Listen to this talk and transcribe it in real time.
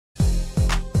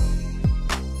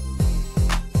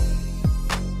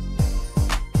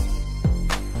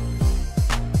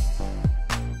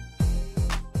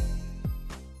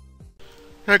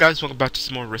Hey guys, welcome back to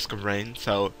some more Risk of Rain.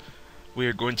 So,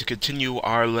 we're going to continue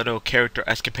our little character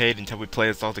escapade until we play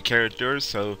as all the characters.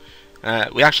 So,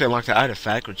 we actually unlocked the item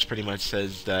effect, which pretty much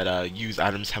says that use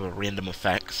items have a random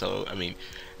effect. So, I mean,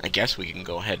 I guess we can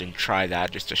go ahead and try that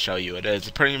just to show you it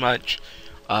is. Pretty much,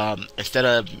 instead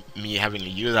of me having a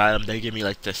use item, they give me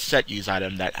like the set use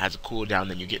item that has a cooldown,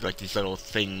 then you get like these little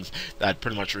things that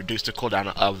pretty much reduce the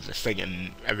cooldown of the thing,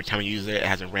 and every time you use it, it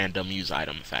has a random use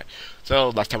item effect. So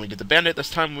last time we did the bandit, this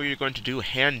time we're going to do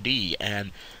handy,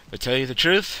 and to tell you the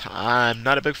truth, I'm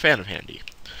not a big fan of handy.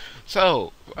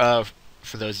 So,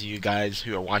 for those of you guys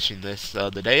who are watching this the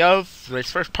day of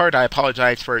this first part, I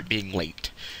apologize for it being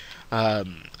late.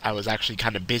 I was actually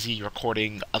kind of busy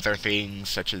recording other things,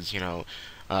 such as,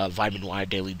 Vitamin Y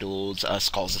Daily Duels,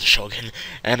 Skulls of the Shogun,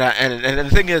 and the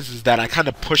thing is that I kind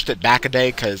of pushed it back a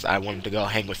day because I wanted to go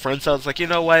hang with friends. So I was like, you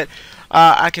know what,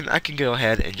 I can go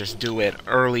ahead and just do it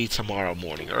early tomorrow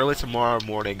morning. I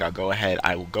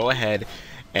will go ahead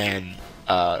and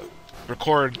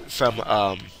record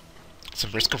some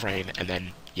Risk of Rain, and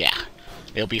then yeah.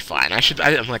 It'll be fine.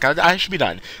 I'm like, I should be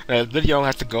done. The video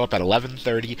has to go up at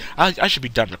 11:30. I should be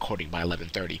done recording by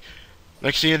 11:30.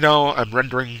 Next thing you know, I'm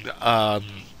rendering. I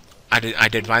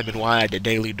did Vitamin Y. I did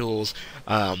Daily Duels.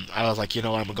 I was like, you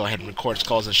know what, I'm gonna go ahead and record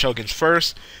Skulls and Shoguns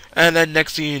first, and then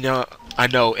next thing you know, I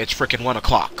know it's freaking 1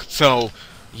 o'clock. So,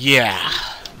 yeah,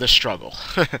 the struggle.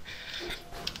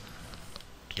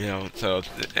 So,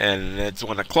 and it's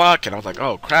 1 o'clock, and I was like,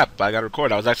 oh crap, I gotta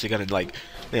record. I was actually gonna, like,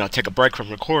 take a break from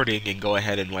recording and go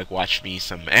ahead and, like, watch me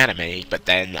some anime, but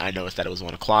then I noticed that it was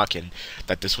 1 o'clock, and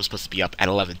that this was supposed to be up at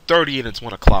 11:30, and it's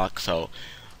 1 o'clock, so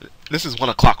this is 1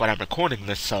 o'clock when I'm recording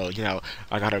this, so,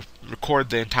 I gotta record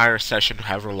the entire session,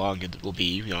 however long it will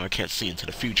be. I can't see into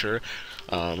the future.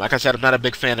 Like I said, I'm not a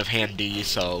big fan of handy,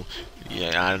 so,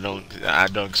 yeah, I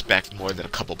don't expect more than a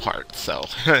couple parts, so,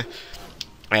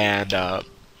 and,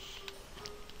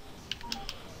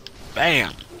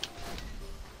 bam!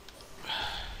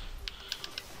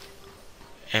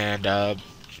 And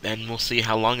then we'll see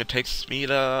how long it takes me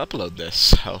to upload this.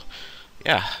 So,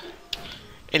 yeah.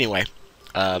 Anyway,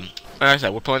 like I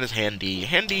said, we're playing as Handy.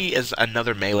 Handy is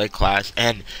another melee class,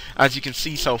 and as you can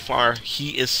see so far,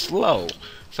 he is slow.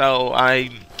 So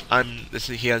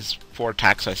he has 4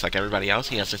 attacks, just like everybody else.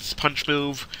 He has this punch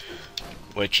move,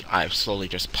 which I slowly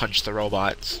just punch the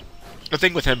robots. The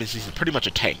thing with him is he's pretty much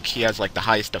a tank. He has, like, the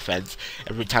highest defense.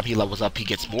 Every time he levels up, he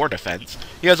gets more defense.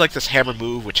 He has, like, this hammer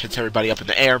move, which hits everybody up in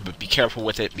the air, but be careful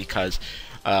with it because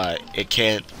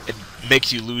it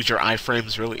makes you lose your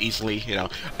iframes really easily.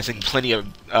 I've seen plenty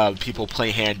of people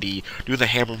play Handy, do the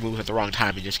hammer move at the wrong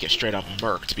time, and just get straight up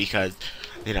murked because,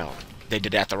 they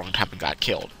did it at the wrong time and got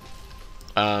killed.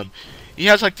 He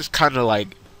has, like, this kind of,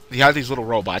 like, he has these little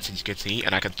robots, as you can see,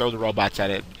 and I can throw the robots at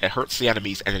it. It hurts the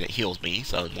enemies, and then it heals me,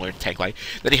 so more tank-like.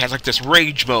 Then he has like this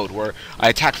rage mode where I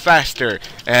attack faster,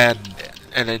 and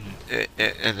then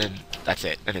that's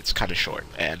it, and it's kind of short,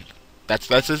 and that's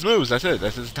his moves. That's it.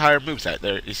 That's his entire moveset.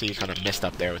 There, you see, he kind of messed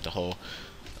up there with the whole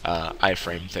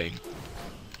iframe thing.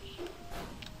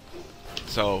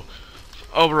 So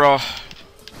overall,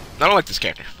 I don't like this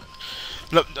character.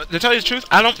 Look, to tell you the truth,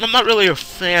 I'm not really a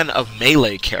fan of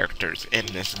melee characters in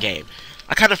this game.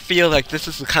 I kind of feel like this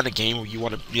is the kind of game where you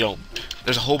want to,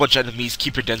 there's a whole bunch of enemies,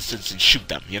 keep your distance, and shoot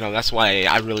them. That's why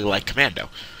I really like Commando.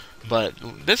 But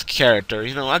this character,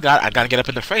 I gotta get up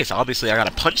in their face. Obviously, I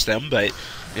gotta punch them, but,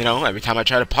 every time I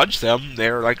try to punch them,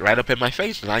 they're, like, right up in my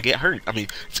face, and I get hurt. I mean,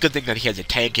 it's a good thing that he has a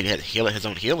tank and he has his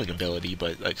own healing ability,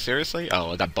 but, like, seriously?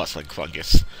 Oh, I got bustling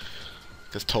fungus.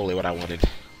 That's totally what I wanted.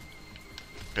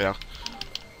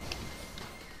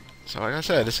 So like I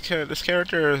said, this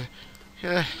character,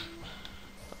 yeah,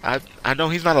 I know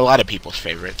he's not a lot of people's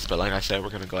favorites, but like I said, we're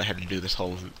gonna go ahead and do this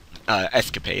whole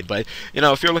escapade. But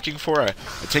if you're looking for a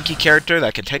tanky character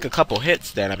that can take a couple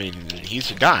hits, then I mean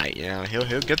he's your guy.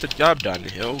 He'll get the job done.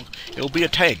 He'll be a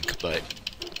tank, but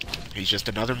he's just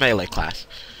another melee class.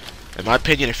 In my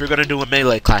opinion, if you're gonna do a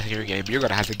melee class in your game, you're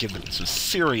gonna have to give them some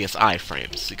serious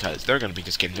iframes because they're gonna be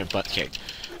just getting their butt kicked.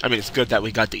 I mean, it's good that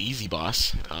we got the easy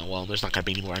boss. Well, there's not gonna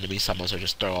be any more enemies, so I might as well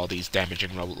just throw all these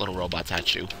damaging little robots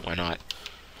at you. Why not?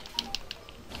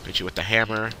 Hit you with the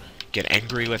hammer, get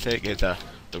angry with it, get the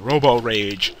robo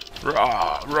rage.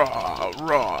 Rah, rah,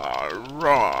 rah,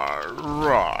 rah,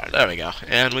 rah. There we go.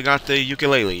 And we got the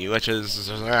ukulele, which is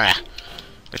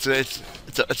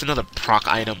it's another proc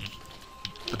item.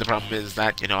 But the problem is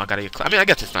that, I gotta get I mean, I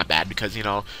guess it's not bad because,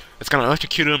 it's gonna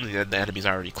electrocute them, and the enemy's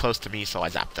already close to me, so I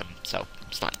zap them. So,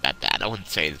 it's not that bad. I wouldn't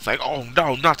say it's like, oh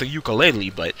no, not the ukulele,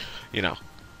 but,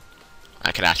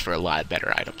 I could ask for a lot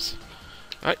better items.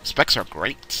 Alright, specs are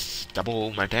great.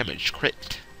 Double my damage.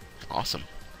 Crit. Awesome.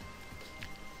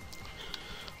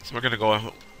 So we're gonna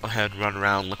go ahead and run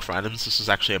around, look for items. This is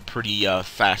actually a pretty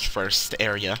fast first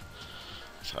area,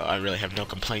 so I really have no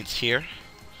complaints here.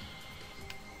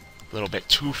 A little bit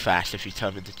too fast, if you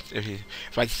tell me,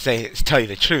 if I tell you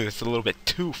the truth, it's a little bit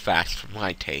too fast for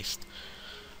my taste.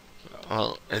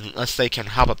 Well, unless they can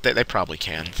hop up there, they probably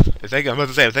can. If they can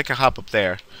hop up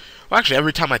there. Well, actually,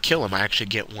 every time I kill them, I actually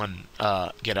get an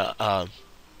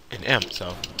imp.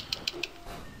 So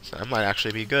that might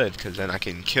actually be good, because then I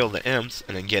can kill the imps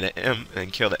and then get an imp and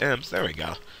then kill the imps. There we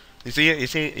go. You see it?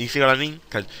 You see what I mean?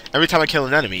 Because every time I kill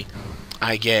an enemy,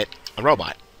 I get a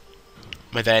robot.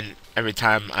 But then every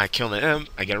time I kill an imp,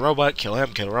 I get a robot, kill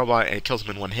him, kill a robot, and it kills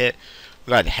him in one hit.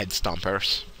 We got head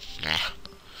stompers. Nah.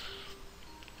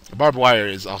 The barbed wire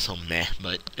is also meh,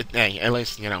 but hey, at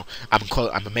least, you know,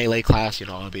 I'm a melee class, you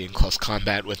know, I'll be in close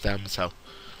combat with them, so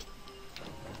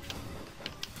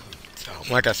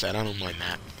like I said, I don't mind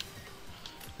that.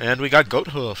 And we got goat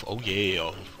hoof. Oh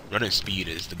yeah, running speed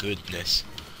is the goodness.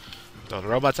 So the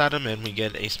robot's at him, and we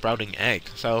get a sprouting egg.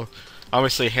 So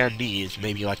obviously, Handy is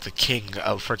maybe like the king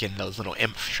of freaking those little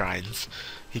imp shrines.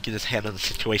 He can just handle the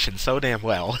situation so damn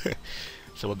well.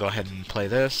 So we'll go ahead and play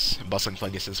this. Bustling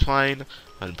Fungus is fine.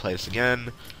 And play this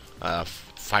again.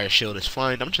 Fire Shield is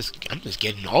fine. I'm just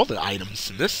getting all the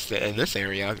items in this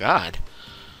area. God.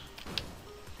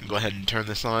 Go ahead and turn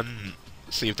this on. And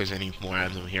see if there's any more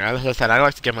items over here. As I said, I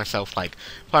like to give myself like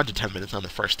 5 to 10 minutes on the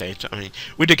first stage. I mean,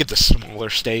 we did get the smaller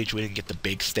stage. We didn't get the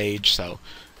big stage. So,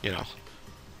 you know,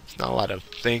 it's not a lot of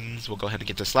things. We'll go ahead and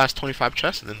get this last 25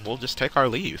 chests, and then we'll just take our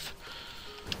leave.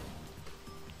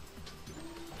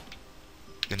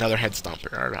 Another head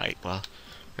stomper. Alright, well,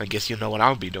 I guess you know what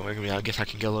I'll be doing. I mean, I guess I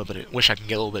can get a little bit wish I can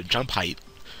get a little bit of jump height,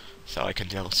 so I can,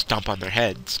 you know, stomp on their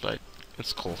heads, but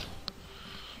it's cool.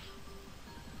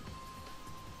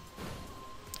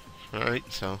 Alright,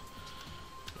 so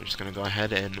we're just gonna go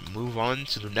ahead and move on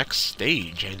to the next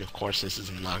stage, and of course this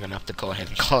isn't long enough to go ahead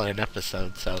and call it an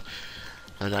episode, so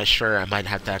I'm not sure. I might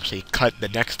have to actually cut the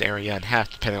next area in half,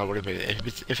 depending on what it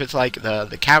is. If it's like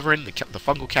the cavern, the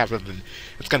fungal cavern, then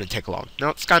it's gonna take long. No,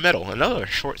 it's Sky Meadow, another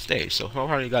short stage. So I've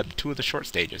already got 2 of the short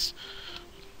stages.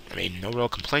 I mean, no real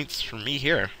complaints from me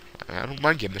here. I don't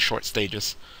mind getting the short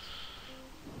stages.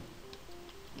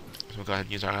 So we'll go ahead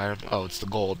and use our item. Oh, it's the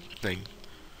gold thing.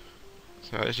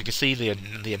 So as you can see, the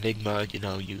Enigma, you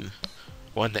know, you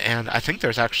won, and I think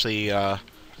there's actually there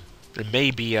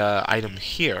may be a item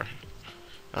here.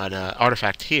 An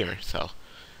artifact here, so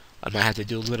I might have to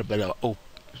do a little bit of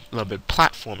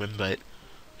platforming, but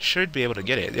should be able to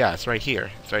get it. Yeah, it's right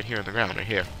here. It's right here on the ground, right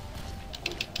here.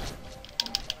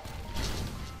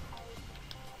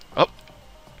 Oh,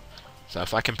 so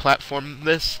if I can platform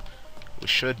this, we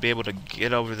should be able to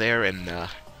get over there and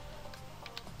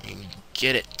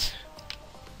get it.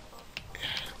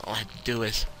 All I have to do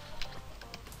is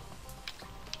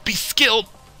be skilled.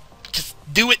 Just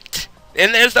do it.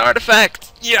 And there's the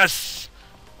artifact! Yes!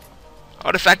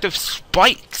 Artifact of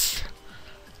spikes!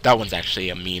 That one's actually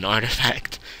a mean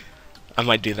artifact. I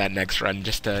might do that next run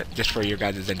just for your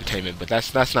guys' entertainment, but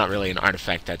that's not really an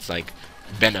artifact that's like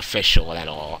beneficial at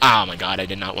all. Oh my god, I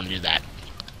did not want to do that.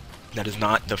 That is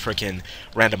not the freaking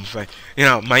random effect. You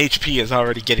know, my HP is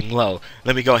already getting low.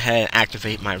 Let me go ahead and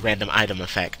activate my random item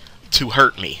effect to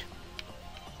hurt me.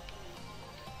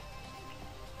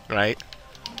 Right?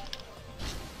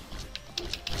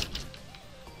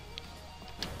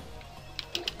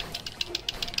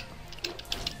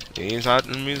 These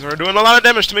enemies are doing a lot of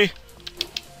damage to me.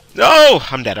 No!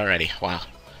 I'm dead already. Wow.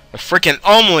 The freaking...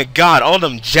 Oh my god, all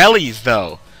them jellies,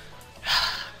 though.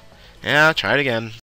 Yeah, try it again.